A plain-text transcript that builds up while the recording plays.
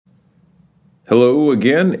Hello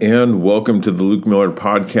again, and welcome to the Luke Miller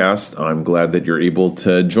Podcast. I'm glad that you're able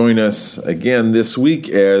to join us again this week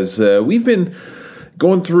as we've been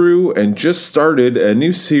going through and just started a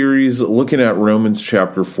new series looking at Romans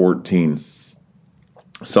chapter 14.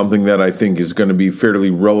 Something that I think is going to be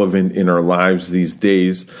fairly relevant in our lives these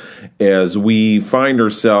days as we find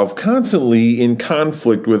ourselves constantly in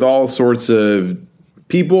conflict with all sorts of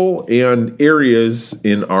people and areas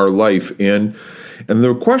in our life. And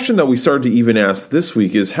the question that we started to even ask this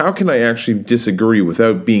week is, how can I actually disagree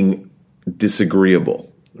without being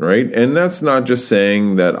disagreeable, right? And that's not just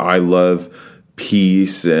saying that I love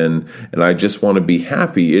peace and I just want to be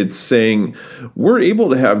happy. It's saying we're able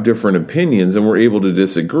to have different opinions and we're able to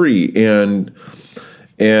disagree. And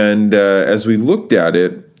as we looked at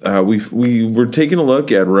it, we were taking a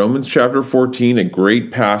look at Romans chapter 14, a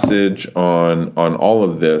great passage on all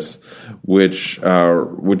of this, which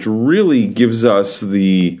really gives us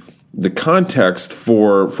the context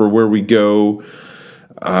for where we go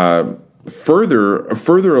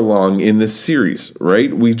further along in this series,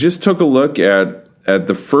 right? We just took a look at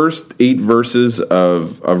the first 8 verses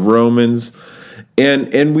of Romans,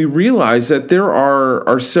 and we realized that there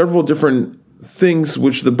are several different things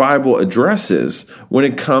which the Bible addresses when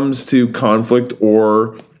it comes to conflict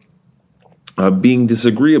or being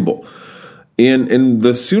disagreeable. And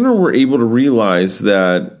the sooner we're able to realize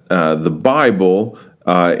that the Bible,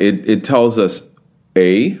 it tells us,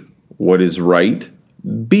 A, what is right,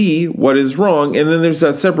 B, what is wrong, and then there's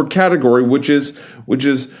that separate category, which is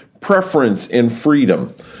preference and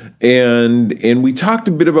freedom. And we talked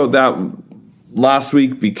a bit about that last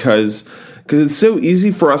week because it's so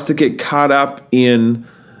easy for us to get caught up in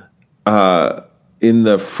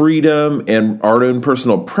the freedom and our own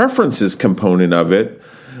personal preferences component of it,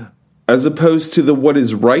 as opposed to the what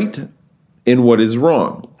is right and what is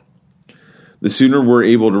wrong. The sooner we're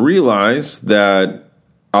able to realize that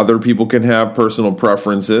other people can have personal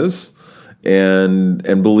preferences and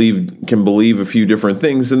can believe a few different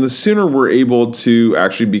things, and the sooner we're able to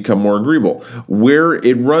actually become more agreeable. Where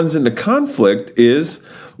it runs into conflict is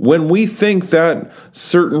when we think that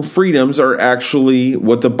certain freedoms are actually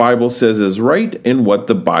what the Bible says is right and what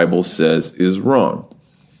the Bible says is wrong.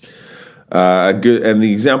 And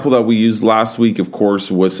the example that we used last week, of course,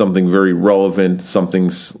 was something very relevant,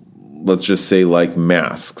 let's just say like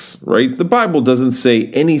masks, right? The Bible doesn't say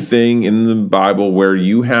anything in the Bible where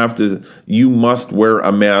you must wear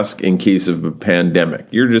a mask in case of a pandemic.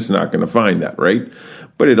 You're just not going to find that, right?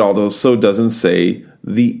 But it also doesn't say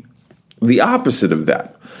the opposite of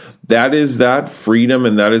that. That is that freedom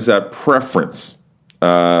and that is that preference.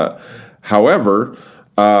 However,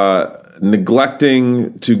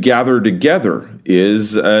 neglecting to gather together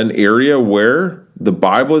is an area where the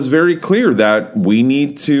Bible is very clear that we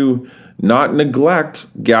need to not neglect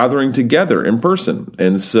gathering together in person.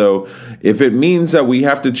 And so if it means that we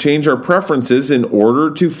have to change our preferences in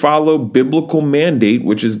order to follow biblical mandate,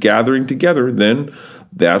 which is gathering together, then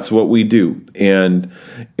that's what we do. And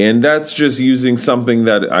that's just using something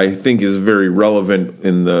that I think is very relevant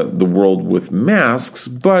in the world with masks,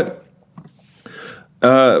 but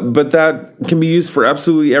that can be used for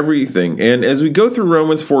absolutely everything. And as we go through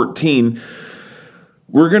Romans 14,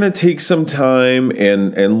 we're going to take some time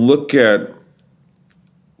and look at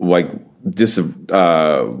like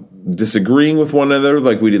disagreeing with one another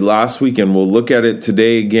like we did last week, and we'll look at it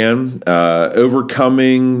today again.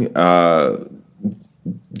 Overcoming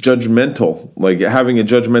judgmental, like having a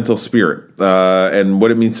judgmental spirit, and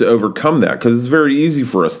what it means to overcome that, because it's very easy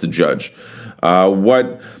for us to judge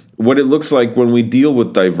what it looks like when we deal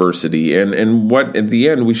with diversity, and what at the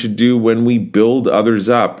end we should do when we build others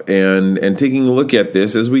up, and taking a look at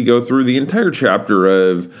this as we go through the entire chapter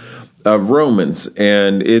of Romans.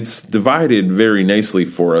 And it's divided very nicely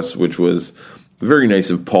for us, which was very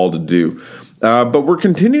nice of Paul to do. But we're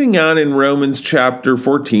continuing on in Romans chapter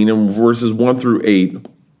 14 and verses 1 through 8.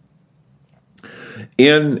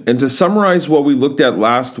 And to summarize what we looked at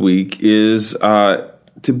last week is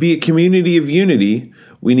to be a community of unity,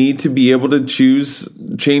 we need to be able to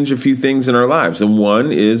change a few things in our lives. And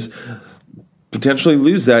one is potentially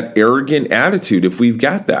lose that arrogant attitude if we've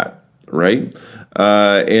got that, right?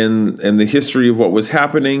 And the history of what was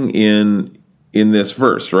happening in this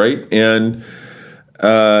verse, right? And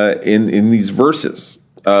in these verses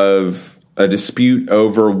of a dispute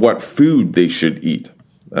over what food they should eat.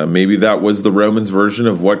 Maybe that was the Romans version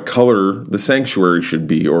of what color the sanctuary should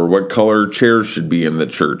be, or what color chairs should be in the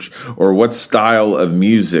church, or what style of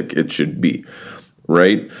music it should be,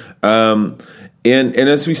 right? And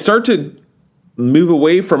as we start to move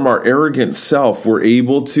away from our arrogant self, we're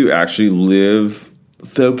able to actually live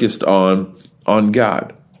focused on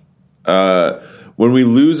God. When we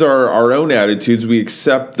lose our own attitudes, we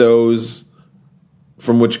accept those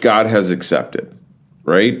from which God has accepted,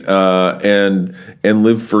 right? And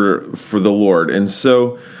live for the Lord. And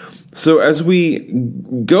so as we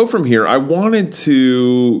go from here, I wanted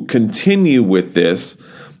to continue with this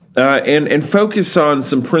and focus on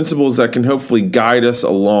some principles that can hopefully guide us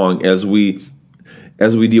along as we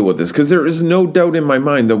deal with this. Because there is no doubt in my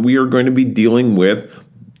mind that we are going to be dealing with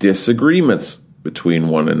disagreements between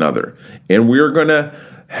one another. And we are going to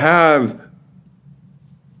have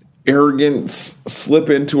arrogance slip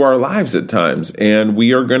into our lives at times, and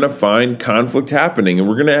we are going to find conflict happening, and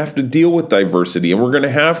we're going to have to deal with diversity, and we're going to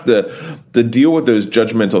have to deal with those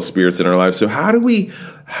judgmental spirits in our lives. So how do we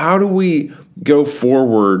go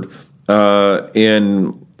forward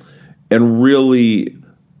and really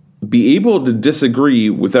be able to disagree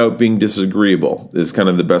without being disagreeable is kind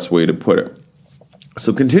of the best way to put it.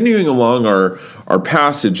 So continuing along our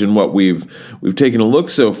passage and what we've taken a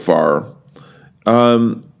look so far,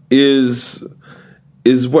 is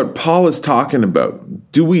what Paul is talking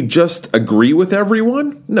about. Do we just agree with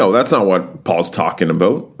everyone? No, that's not what Paul's talking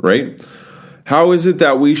about, right? How is it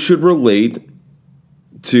that we should relate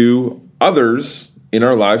to others in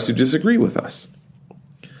our lives who disagree with us?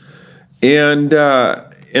 And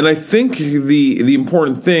I think the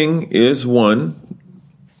important thing is, one,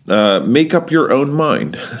 make up your own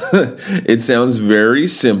mind. It sounds very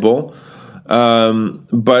simple,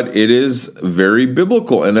 but it is very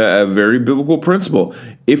biblical and a very biblical principle.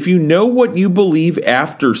 If you know what you believe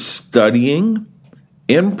after studying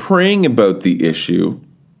and praying about the issue,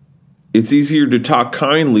 it's easier to talk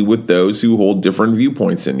kindly with those who hold different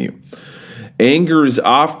viewpoints than you. Anger is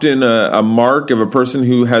often a mark of a person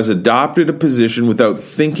who has adopted a position without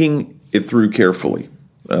thinking it through carefully.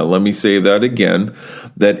 Let me say that again,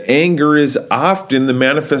 that anger is often the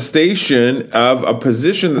manifestation of a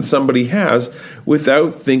position that somebody has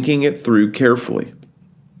without thinking it through carefully.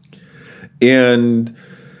 And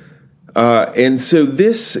so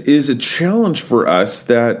this is a challenge for us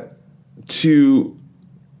to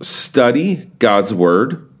study God's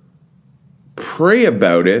word, pray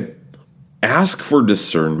about it, ask for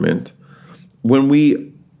discernment when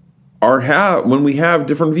we have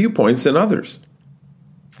different viewpoints than others.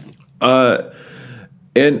 And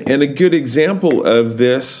a good example of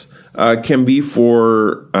this can be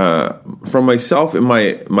from myself in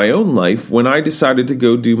my own life. When I decided to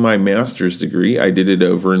go do my master's degree, I did it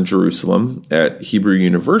over in Jerusalem at Hebrew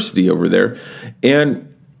University over there, and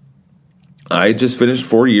I just finished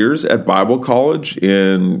 4 years at Bible college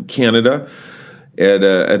in Canada at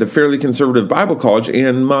a fairly conservative Bible college,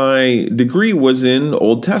 and my degree was in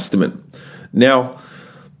Old Testament. Now,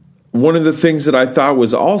 one of the things that I thought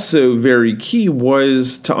was also very key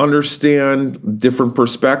was to understand different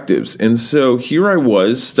perspectives. And so here I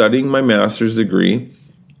was studying my master's degree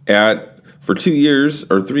for 2 years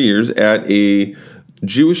or 3 years at a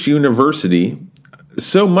Jewish university,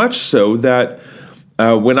 so much so that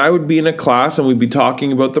when I would be in a class and we'd be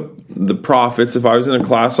talking about the prophets, if I was in a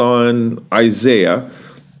class on Isaiah,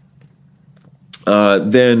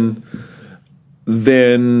 then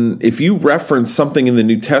if you reference something in the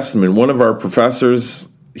New Testament, one of our professors,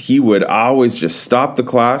 he would always just stop the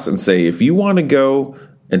class and say, if you want to go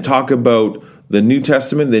and talk about the New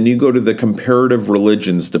Testament, then you go to the comparative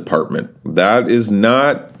religions department. That is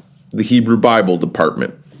not the Hebrew Bible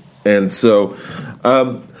department. And so,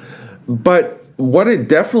 but what it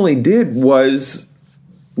definitely did was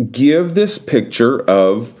give this picture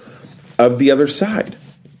of the other side.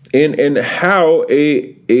 And how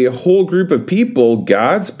a whole group of people,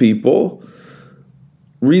 God's people,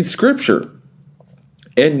 read Scripture.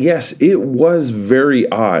 And yes, it was very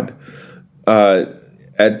odd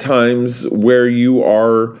at times where you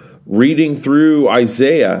are reading through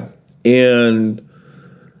Isaiah and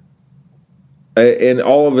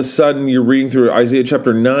all of a sudden you're reading through Isaiah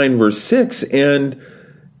chapter 9, verse 6, and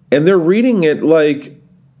they're reading it like,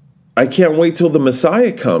 I can't wait till the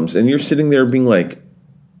Messiah comes. And you're sitting there being like,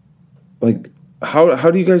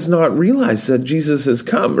 how do you guys not realize that Jesus has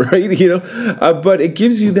come, right? But it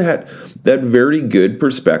gives you that very good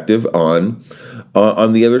perspective on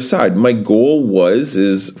the other side. My goal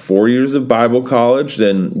is 4 years of Bible college,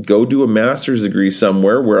 then go do a master's degree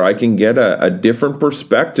somewhere where I can get a different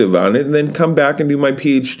perspective on it, and then come back and do my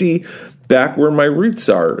PhD back where my roots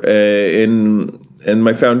are and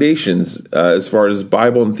my foundations as far as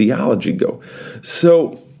Bible and theology go.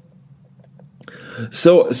 So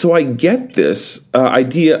I get this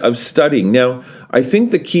idea of studying. Now, I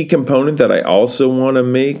think the key component that I also want to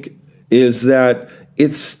make is that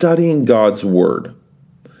it's studying God's Word.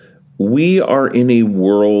 we are in a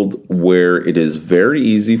world where it is very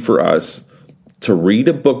easy for us to read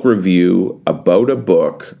a book review about a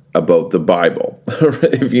book about the Bible,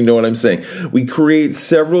 if you know what I'm saying. We create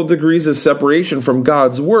several degrees of separation from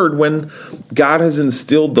God's Word when God has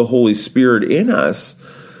instilled the Holy Spirit in us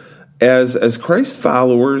as Christ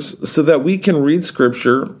followers so that we can read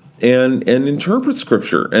Scripture and interpret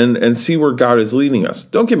Scripture and see where God is leading us.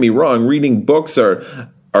 Don't get me wrong, reading books are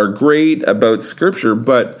great about Scripture,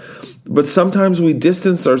 but sometimes we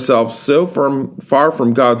distance ourselves so far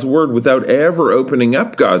from God's Word without ever opening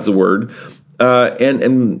up God's Word,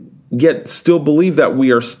 and yet still believe that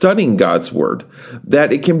we are studying God's Word,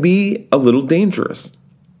 that it can be a little dangerous.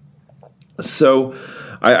 So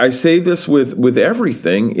I say this with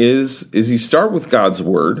everything is you start with God's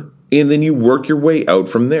Word, and then you work your way out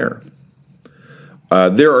from there.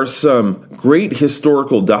 There are some great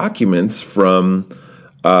historical documents from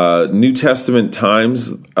New Testament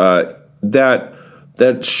times that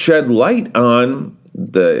shed light on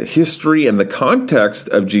the history and the context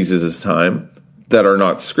of Jesus' time that are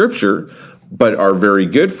not Scripture, but are very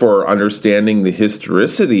good for understanding the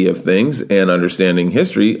historicity of things and understanding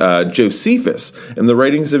history. Josephus and the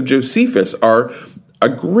writings of Josephus are a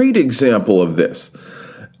great example of this.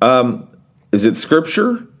 Is it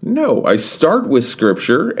Scripture? No. I start with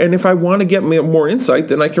Scripture, and if I want to get more insight,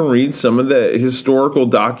 then I can read some of the historical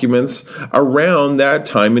documents around that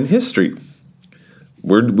time in history.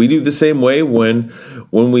 We do the same way when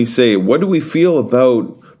we say, what do we feel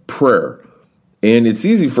about prayer? And it's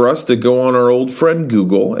easy for us to go on our old friend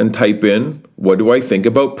Google and type in, what do I think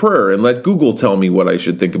about prayer? And let Google tell me what I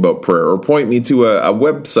should think about prayer, or point me to a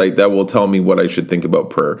website that will tell me what I should think about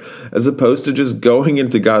prayer, as opposed to just going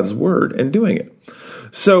into God's Word and doing it.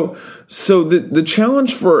 So the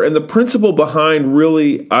challenge and the principle behind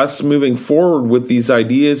really us moving forward with these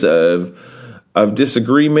ideas of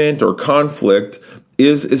disagreement or conflict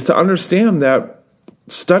is to understand that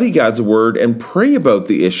study God's Word and pray about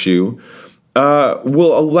the issue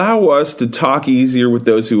will allow us to talk easier with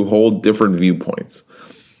those who hold different viewpoints.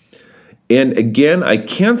 And again, I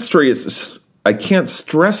can't stress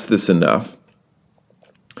this enough,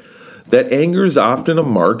 that anger is often a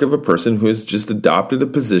mark of a person who has just adopted a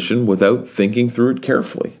position without thinking through it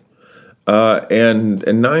carefully. And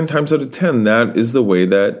 9 times out of 10, that is the way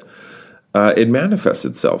that it manifests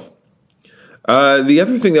itself. The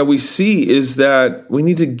other thing that we see is that we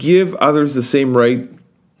need to give others the same right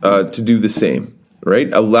to do the same,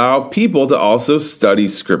 right? Allow people to also study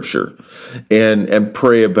Scripture and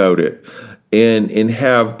pray about it and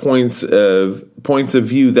have points of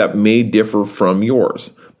view that may differ from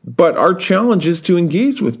yours. But our challenge is to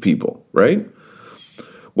engage with people, right?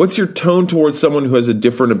 What's your tone towards someone who has a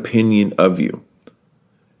different opinion of you?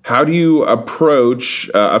 How do you approach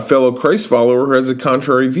a fellow Christ follower who has a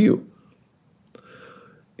contrary view?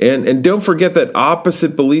 And don't forget that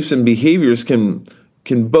opposite beliefs and behaviors can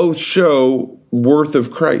both show worth of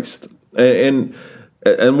Christ. And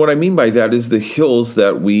what I mean by that is the hills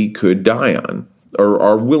that we could die on or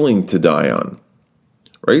are willing to die on,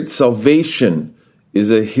 right? Salvation is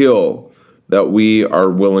a hill that we are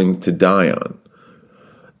willing to die on.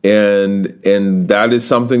 And that is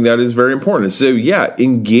something that is very important. So yeah,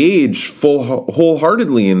 engage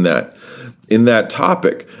wholeheartedly in that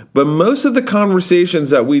topic. But most of the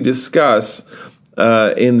conversations that we discuss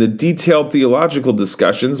in the detailed theological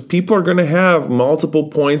discussions, people are going to have multiple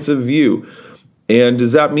points of view. And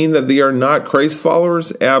does that mean that they are not Christ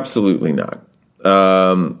followers? Absolutely not.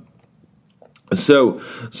 So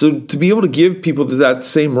to be able to give people that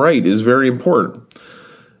same right is very important.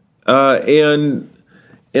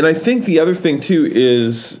 And I think the other thing too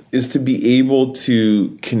is to be able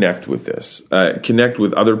to connect with this, connect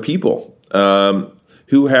with other people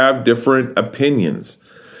who have different opinions.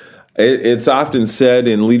 It's often said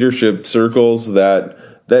in leadership circles that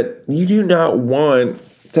you do not want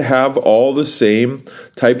to have all the same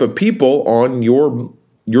type of people on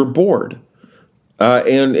your board.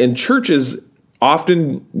 And churches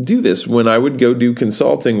often do this. When I would go do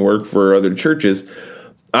consulting work for other churches,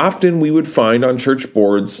 often we would find on church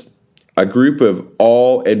boards a group of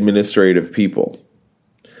all administrative people.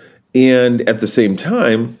 And at the same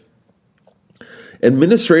time,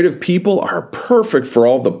 administrative people are perfect for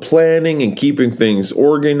all the planning and keeping things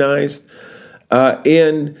organized.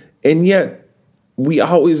 And yet, we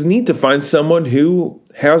always need to find someone who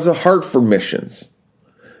has a heart for missions.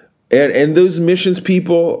 And those missions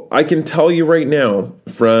people, I can tell you right now,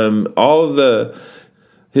 from all of the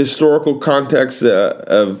historical context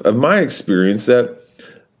of my experience, that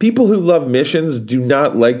People who love missions do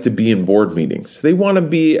not like to be in board meetings. They want to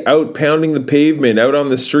be out pounding the pavement, out on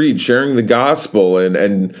the street, sharing the gospel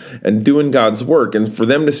and doing God's work. And for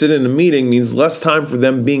them to sit in a meeting means less time for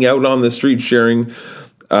them being out on the street sharing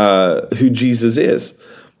who Jesus is.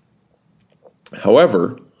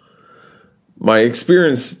 However, my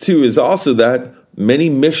experience too is also that many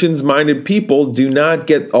missions-minded people do not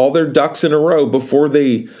get all their ducks in a row before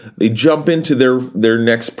they jump into their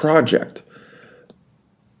next project,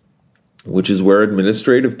 which is where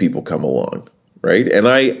administrative people come along, right? And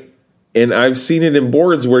I've seen it in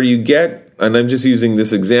boards where you get, and I'm just using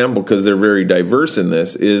this example because they're very diverse in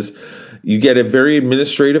this, is you get a very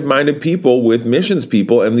administrative-minded people with missions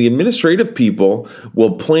people, and the administrative people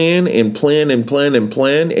will plan and plan and plan and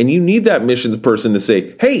plan, and you need that missions person to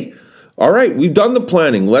say, hey, all right, we've done the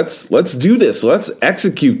planning. Let's do this. Let's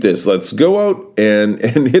execute this. Let's go out and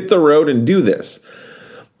hit the road and do this.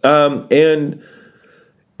 And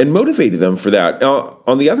motivated them for that.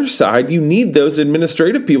 On the other side, you need those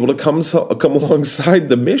administrative people to come alongside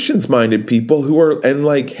the missions-minded people who are, and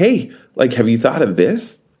like, hey, like, have you thought of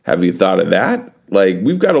this? Have you thought of that? Like,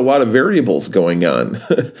 we've got a lot of variables going on,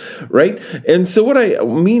 right? And so what I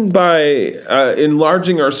mean by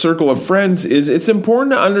enlarging our circle of friends is it's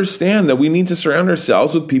important to understand that we need to surround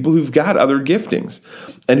ourselves with people who've got other giftings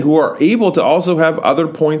and who are able to also have other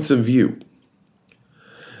points of view.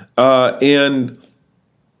 And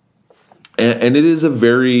it is a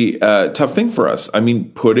very tough thing for us. I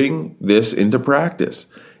mean, putting this into practice.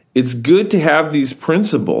 It's good to have these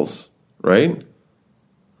principles, right?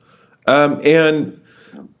 And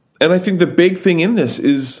I think the big thing in this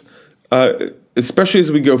is, especially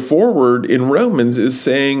as we go forward in Romans, is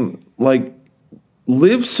saying, like,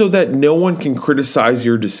 live so that no one can criticize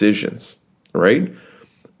your decisions, right?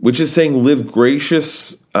 Which is saying live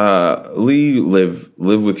graciously, live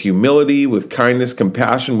with humility, with kindness,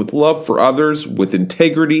 compassion, with love for others, with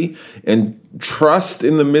integrity and trust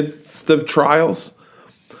in the midst of trials.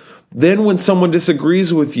 Then when someone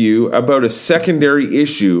disagrees with you about a secondary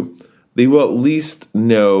issue, they will at least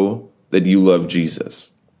know that you love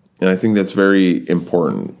Jesus. And I think that's very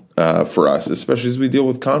important for us, especially as we deal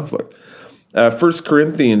with conflict. 1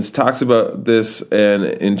 Corinthians talks about this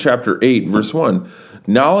in chapter 8, verse 1.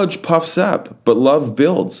 Knowledge puffs up, but love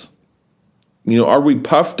builds. Are we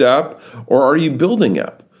puffed up or are you building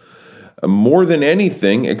up? More than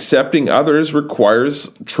anything, accepting others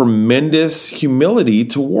requires tremendous humility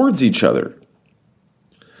towards each other.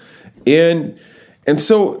 And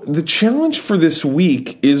so the challenge for this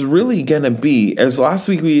week is really going to be, as last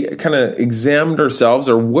week we kind of examined ourselves,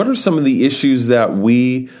 or what are some of the issues that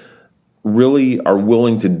we really are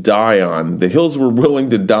willing to die on, the hills we're willing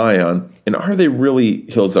to die on, and are they really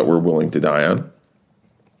hills that we're willing to die on?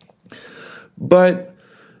 But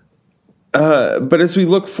as we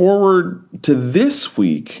look forward to this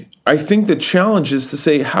week, I think the challenge is to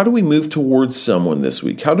say, how do we move towards someone this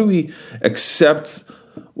week? How do we accept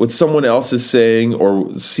what someone else is saying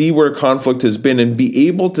or see where conflict has been and be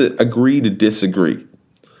able to agree to disagree?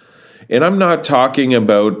 And I'm not talking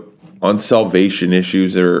about on salvation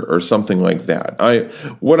issues or something like that.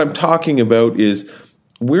 What I'm talking about is,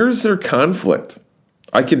 where's their conflict?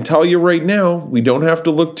 I can tell you right now, we don't have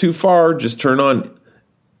to look too far. Just turn on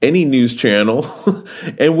any news channel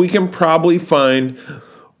and we can probably find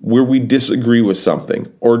where we disagree with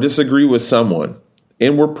something or disagree with someone.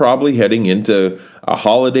 And we're probably heading into a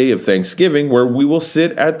holiday of Thanksgiving where we will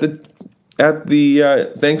sit at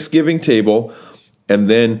the Thanksgiving table, and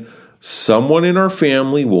then someone in our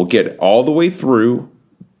family will get almost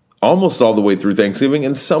all the way through Thanksgiving,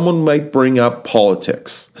 and someone might bring up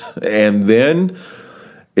politics. And then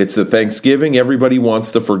it's a Thanksgiving everybody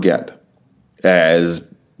wants to forget as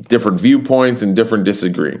different viewpoints and different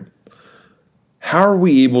disagreeing. How are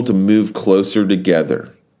we able to move closer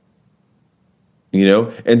together?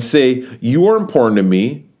 And say, you are important to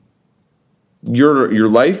me. Your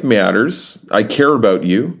life matters. I care about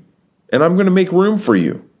you, and I'm going to make room for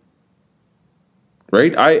you.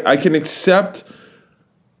 Right? I can accept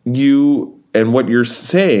you and what you're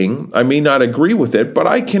saying. I may not agree with it, but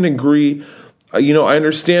I can agree. I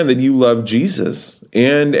understand that you love Jesus,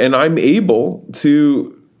 and I'm able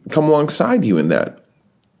to come alongside you in that.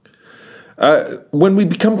 When we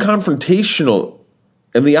become confrontational,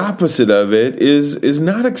 and the opposite of it is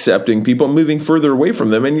not accepting people, moving further away from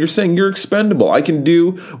them. And you're saying, you're expendable. I can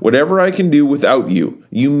do whatever I can do without you.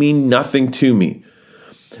 You mean nothing to me.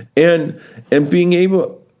 And being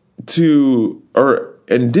able to,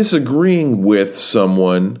 and disagreeing with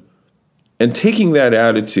someone and taking that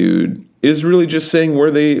attitude is really just saying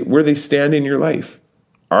where they stand in your life.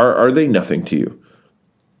 Are they nothing to you?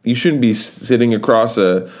 You shouldn't be sitting across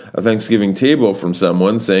a Thanksgiving table from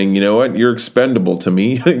someone saying, you know what, you're expendable to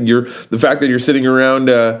me. The fact that you're sitting around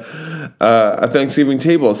a Thanksgiving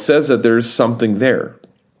table says that there's something there.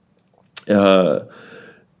 And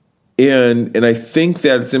I think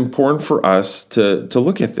that it's important for us to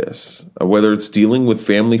look at this, whether it's dealing with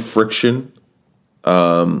family friction,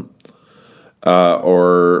 or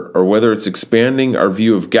whether it's expanding our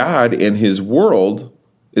view of God and His world.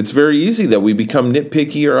 It's very easy that we become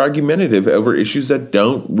nitpicky or argumentative over issues that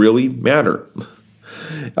don't really matter.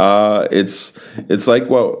 It's like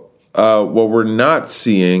what we're not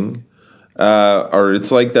seeing, or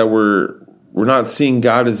it's like that we're not seeing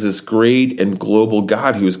God as this great and global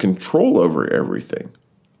God who has control over everything,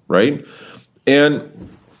 right? And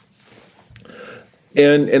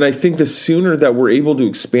I think the sooner that we're able to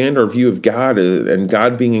expand our view of God and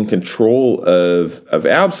God being in control of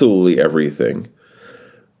absolutely everything,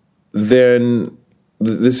 then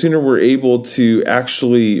the sooner we're able to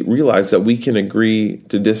actually realize that we can agree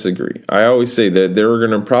to disagree. I always say that there are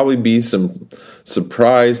going to probably be some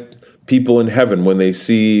surprised people in heaven when they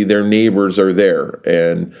see their neighbors are there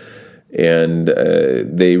and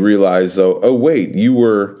they realize, oh wait, you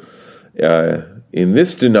were in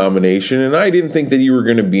this denomination, and I didn't think that you were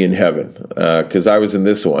going to be in heaven because I was in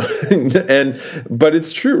this one. But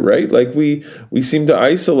it's true, right? Like we seem to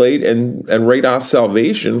isolate and write off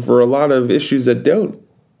salvation for a lot of issues that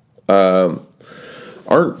aren't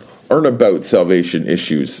about salvation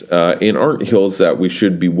issues and aren't hills that we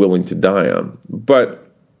should be willing to die on. But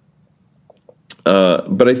I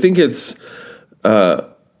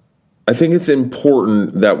think it's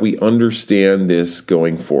important that we understand this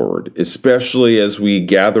going forward, especially as we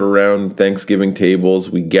gather around Thanksgiving tables,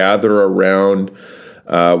 we gather around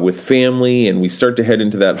with family, and we start to head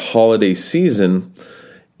into that holiday season.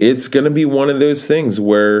 It's going to be one of those things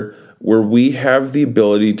where we have the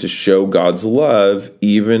ability to show God's love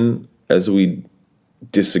even as we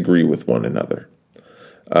disagree with one another.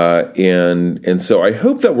 And so I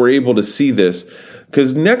hope that we're able to see this,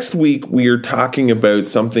 because next week we are talking about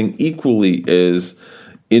something equally as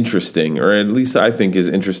interesting, or at least I think is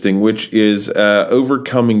interesting, which is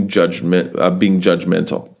overcoming judgment, being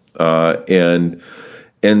judgmental, and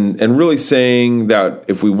really saying that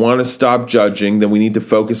if we want to stop judging, then we need to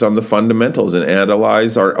focus on the fundamentals and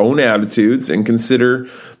analyze our own attitudes and consider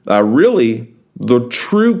really the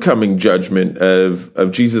true coming judgment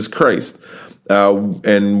of Jesus Christ.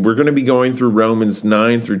 And we're going to be going through Romans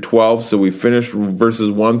 9 through 12. So we finished verses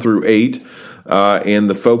 1 through 8 and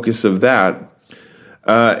the focus of that.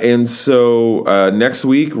 And so next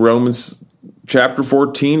week, Romans chapter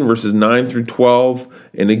 14, verses 9 through 12.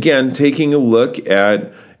 And again, taking a look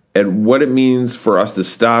at what it means for us to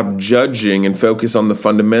stop judging and focus on the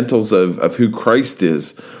fundamentals of who Christ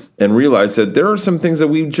is, and realize that there are some things that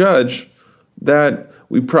we judge that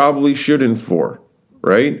we probably shouldn't for,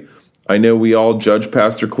 right? I know we all judge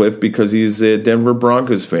Pastor Cliff because he's a Denver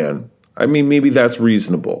Broncos fan. I mean, maybe that's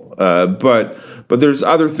reasonable, but there's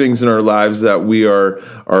other things in our lives that we are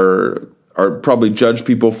probably judge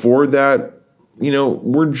people for that,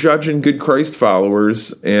 we're judging good Christ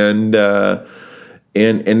followers, and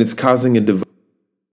it's causing a divide.